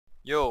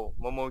Yo,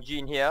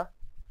 Momojin here,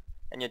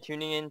 and you're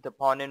tuning in to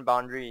Pwnin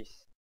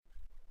Boundaries,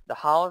 the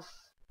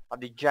house of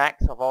the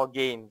jacks of all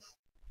games.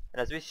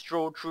 And as we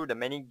stroll through the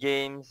many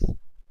games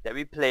that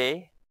we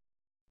play,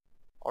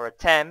 or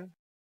attempt,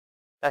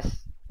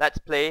 let's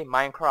play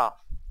Minecraft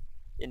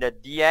in the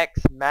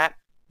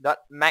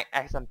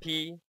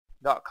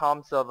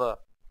Mcsmp.com server.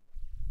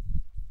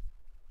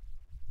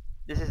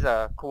 This is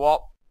a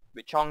co-op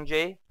with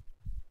ChongJ.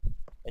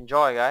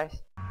 Enjoy,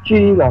 guys.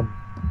 居然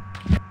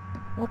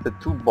What's the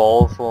two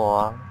balls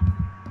for?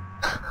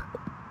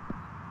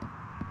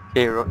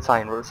 Okay, road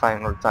sign. Hey,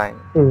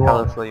 Tell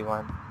what? us what you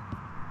want.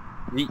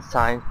 Read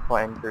signs before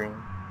entering.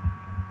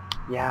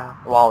 Yeah,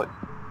 wow,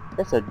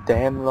 that's a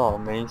damn lot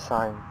of many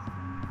signs.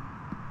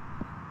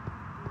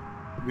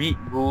 Read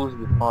rules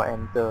before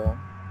enter.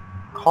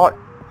 Court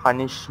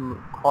punishment,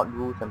 court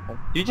rules and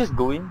do you just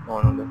go in?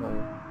 Oh no, that's not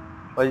it.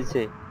 What did it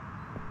say?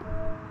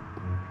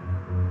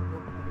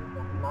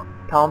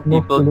 Town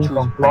No people stealing choose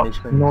from plots,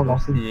 punishment. no No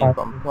laughing stealing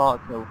from parties.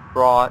 plots, no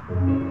fraud.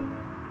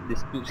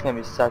 Disputes can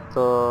be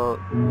settled.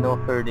 No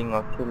hurting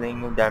or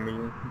killing, no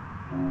damaging.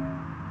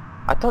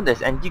 I thought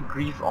there's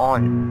anti-grief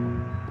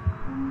on.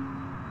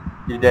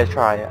 You dare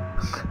try it?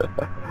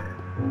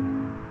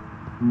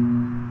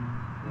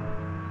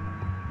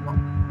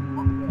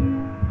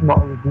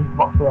 Not with this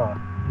box lah.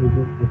 With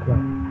this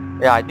decline.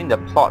 Yeah, I think the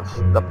plots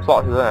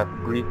don't have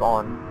grief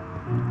on.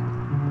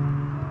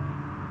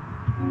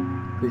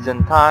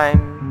 Prison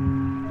time,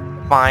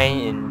 fine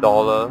in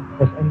dollar.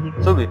 There's any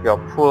So if you're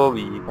poor,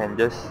 we can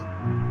just.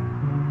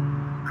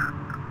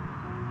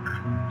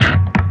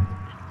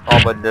 Oh,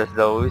 but there's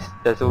always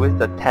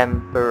the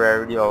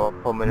temporary or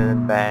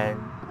permanent ban,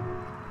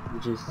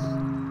 which is.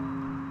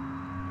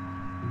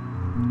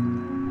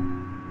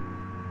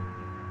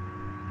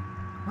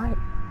 Right.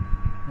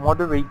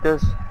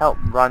 Moderators help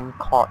run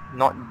court,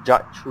 not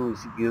judge who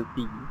is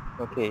guilty.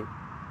 Okay.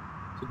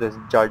 So there's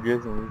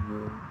judges in this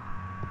game.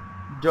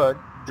 Judge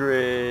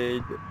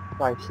Dredd.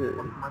 坏事.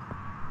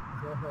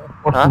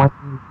 what's Huh?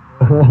 mining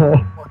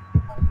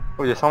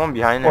Oh, there's someone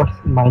behind us.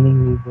 what's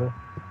mining river?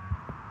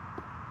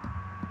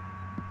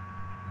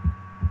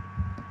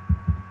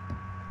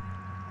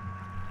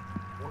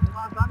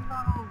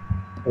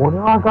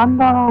 오늘아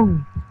간다.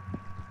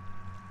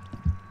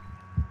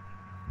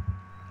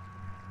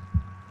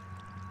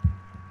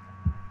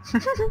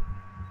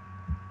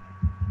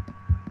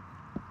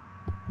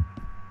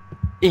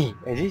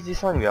 At least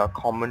this one we are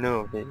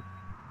commoner, okay?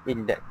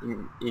 In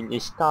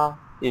Ishtar,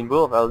 in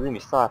World of Elden, we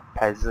still have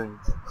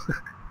peasants.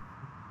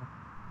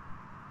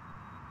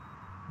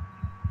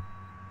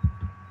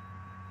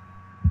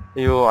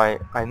 Yo, I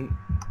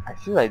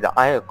feel like the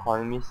eye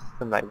economy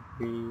system, like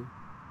the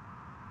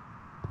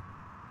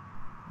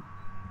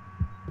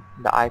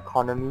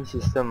economy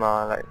system,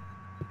 like, are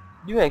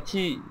you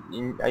actually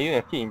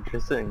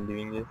interested in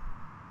doing this?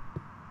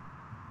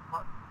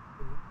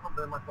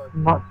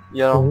 Not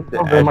Yeah, okay, the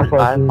not very much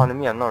eye actually.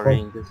 economy, I'm not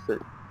really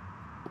interested.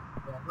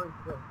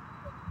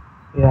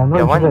 Yeah, not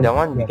interested. That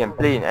one we can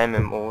play in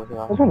MMOs,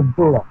 That's what I'm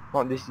doing lah.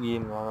 not this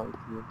game, not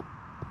this game.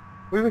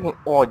 Wait, we can.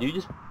 Oh, did you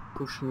just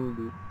push me,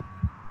 dude?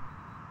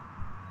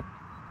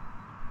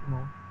 No.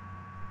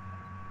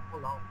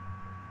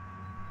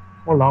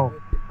 Walao.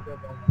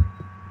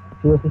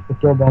 Seriously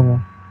secure bank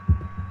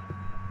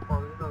eh.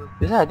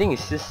 This one I think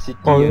it's just city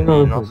Oh, you know,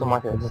 only, not it's so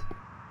much as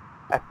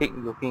epic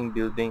looking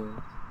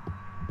buildings.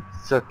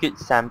 Circuit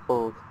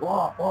samples.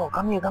 Whoa, whoa,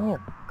 come here.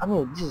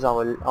 This is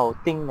our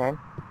thing, man.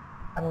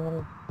 Come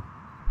here.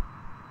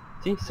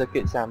 See,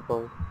 circuit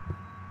samples.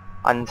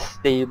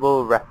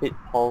 Unstable rapid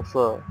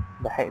pulsar.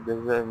 The heck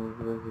does that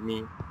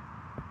mean?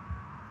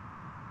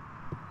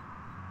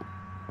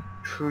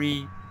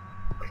 3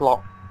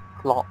 clock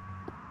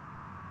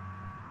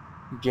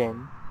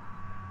gen.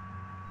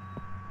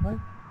 What?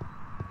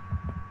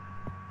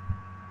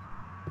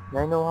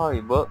 I know how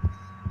it works.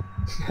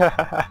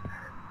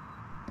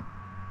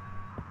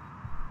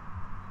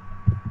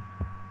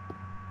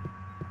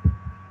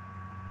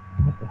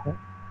 What the heck?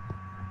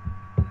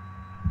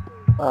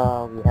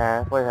 We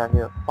have, what do we have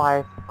here?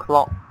 5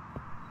 clock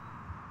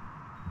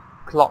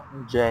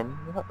gen.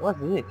 What's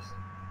this?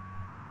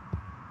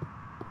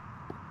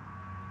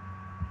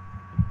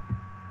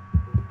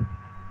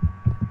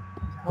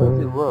 How does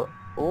it work?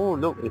 Oh,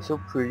 look, it's so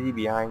pretty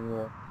behind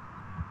here.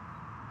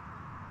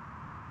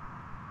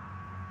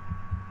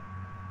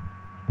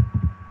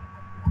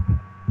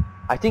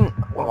 I think,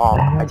 wow,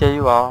 I tell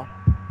you,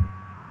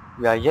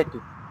 we are yet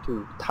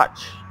to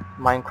touch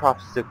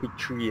Minecraft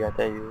circuitry, I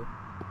tell you.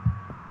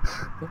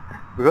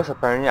 Because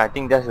apparently I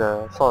think there's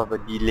a sort of a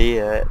delay,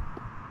 a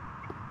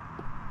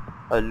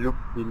loop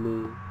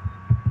delay.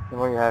 And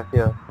what you have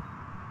here?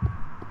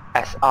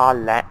 SR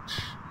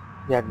latch.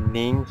 They have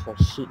names for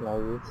shit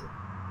like this.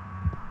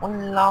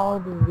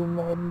 Walao, to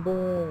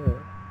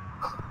remember.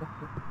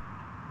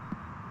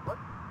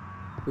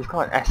 It's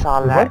called an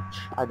SR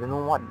latch. I don't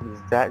know what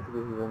is that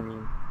supposed to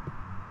mean.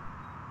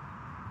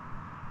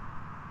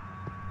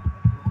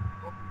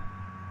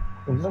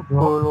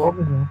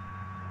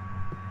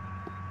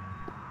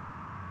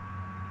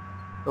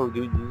 Oh,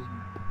 dude,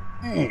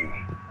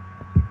 There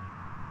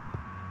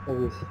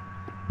is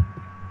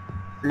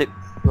flip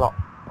flop.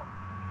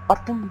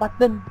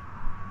 Button.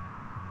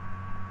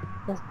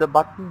 That's the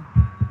button.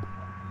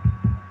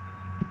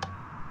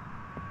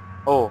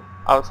 Oh,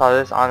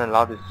 outsiders aren't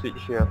allowed to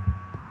switch here.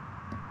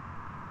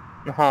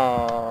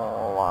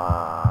 Oh,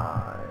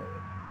 why?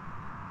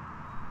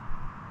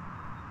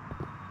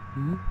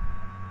 Hmm?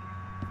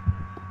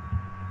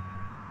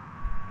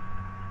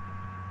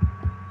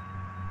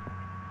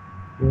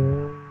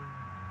 Yeah.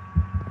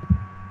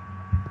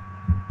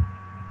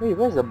 Wait,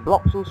 where's the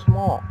block so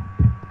small?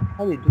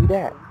 How do you do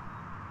that?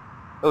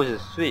 Oh,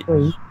 it's a switch.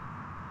 Hey.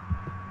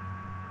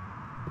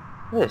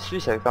 Where's the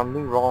switch has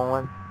something wrong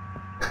one?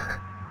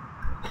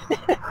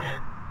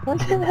 What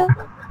the hell?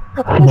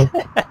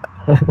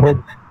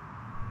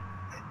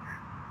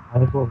 I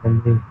was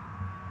wondering.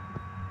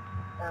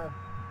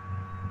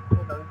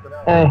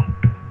 Hey.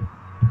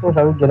 So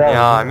shall we get out?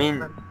 Yeah, I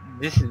mean,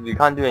 we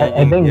can't do I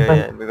anything think here we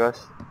yet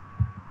because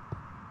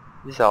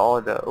these are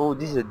all the. Oh,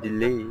 this is a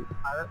delay.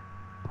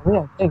 I mean,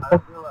 I think the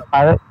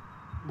pilot,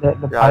 the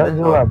Yeah, pilot that's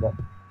do what- but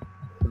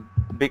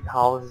Big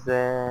house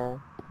there.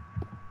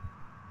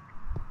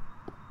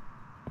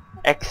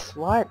 X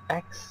what?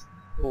 X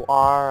O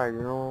R, I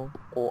don't know.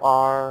 O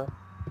R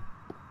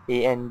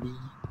A N D.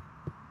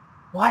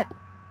 What?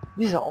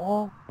 These are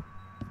all.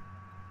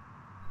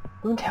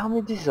 Don't tell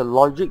me this is a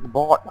logic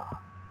board.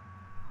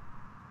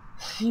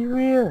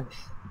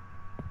 Serious?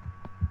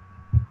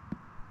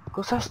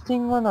 Got such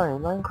thing one in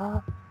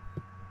Minecraft?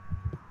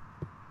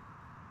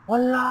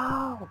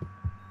 Walao!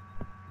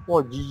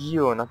 Wow, GG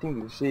oh,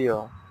 nothing to say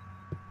oh.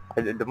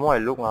 The more I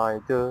look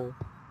later,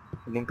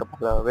 think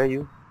kepala. Where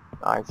you?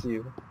 I see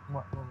you.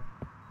 what?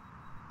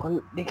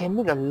 Oh, they can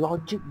make a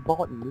logic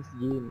board in this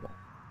game.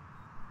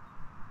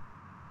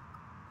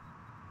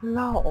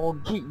 Lao or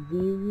gig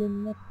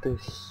variant, what the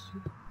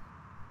shit?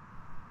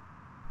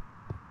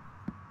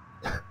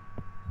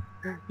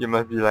 You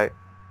must be like,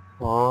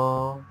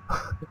 oh.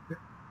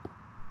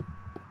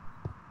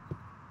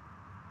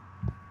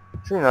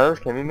 So in other words,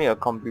 can we make a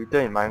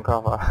computer in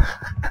Minecraft?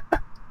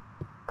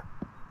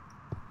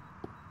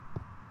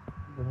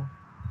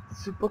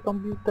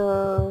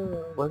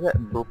 Supercomputer! Was that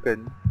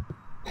broken?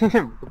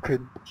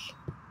 Broken.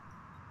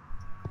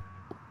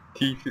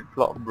 T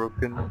flip-flop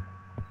broken.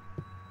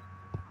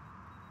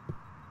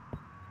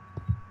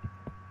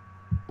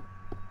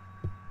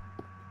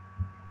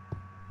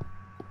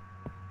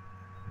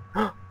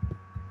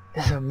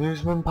 There's an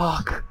amusement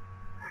park!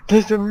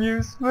 There's an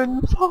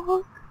amusement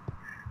park!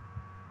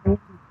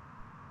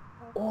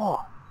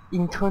 Oh!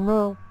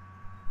 Internal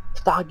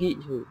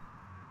Stargate here.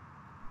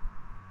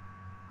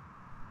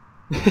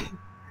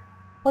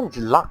 What is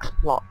Lux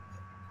plot?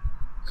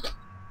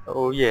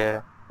 Oh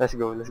yeah. Let's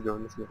go. Not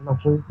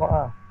sure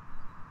what.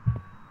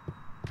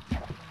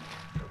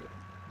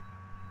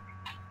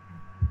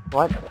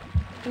 What?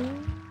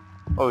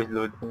 Oh, it's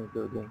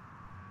loading.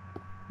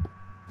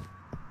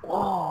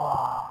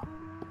 Oh.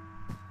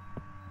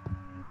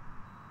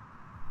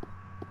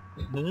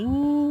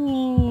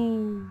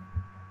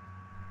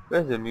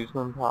 Where's the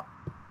amusement park?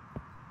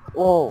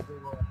 Oh,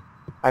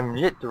 I'm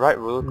yet to ride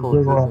roller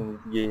coasters in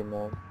this game,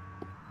 man.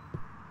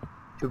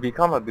 To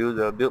become a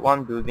builder, build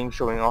one building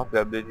showing off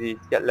the abilities.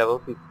 Get level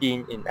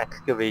 15 in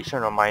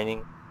excavation or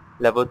mining.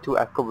 Level 2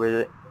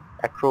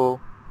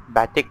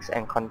 acrobatics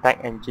and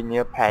contact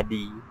engineer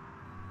Paddy.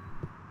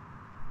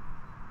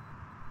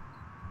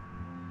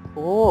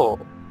 Oh,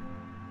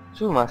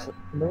 so you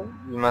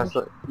must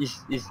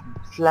is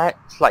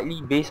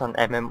slightly based on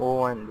MMO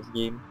one this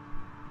game.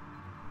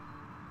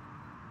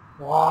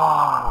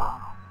 Wow,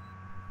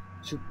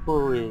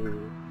 super way.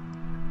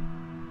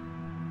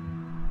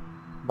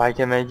 But I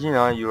can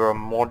imagine you're a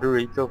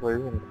moderator for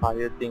this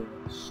entire thing.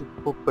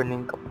 Super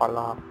pening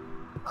kepala.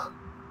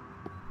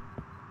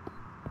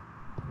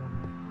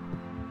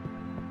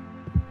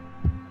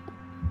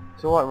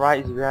 So what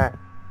ride is we at?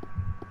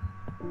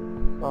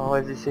 Oh,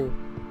 what does it say?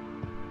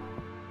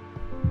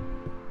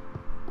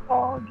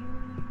 Oh,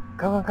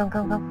 Come.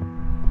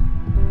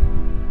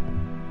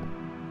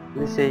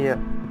 What does it say here?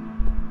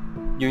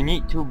 You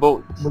need 2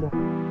 boats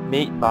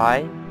made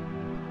by.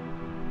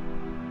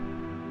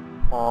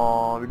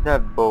 Oh, we don't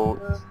have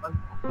boats.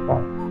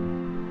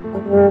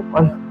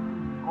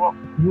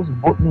 Use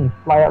boat me,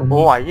 fly out.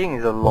 Oh, I think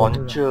it's a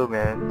launcher,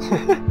 man.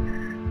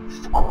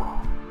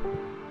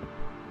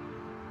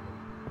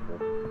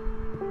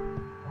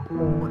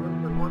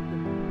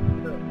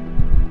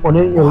 Oh,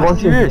 then you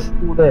launch serious?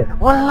 it there.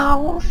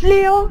 Walao,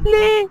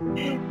 hopefully.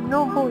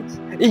 No boats.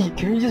 Hey,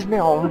 can we just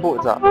make our own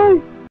boats?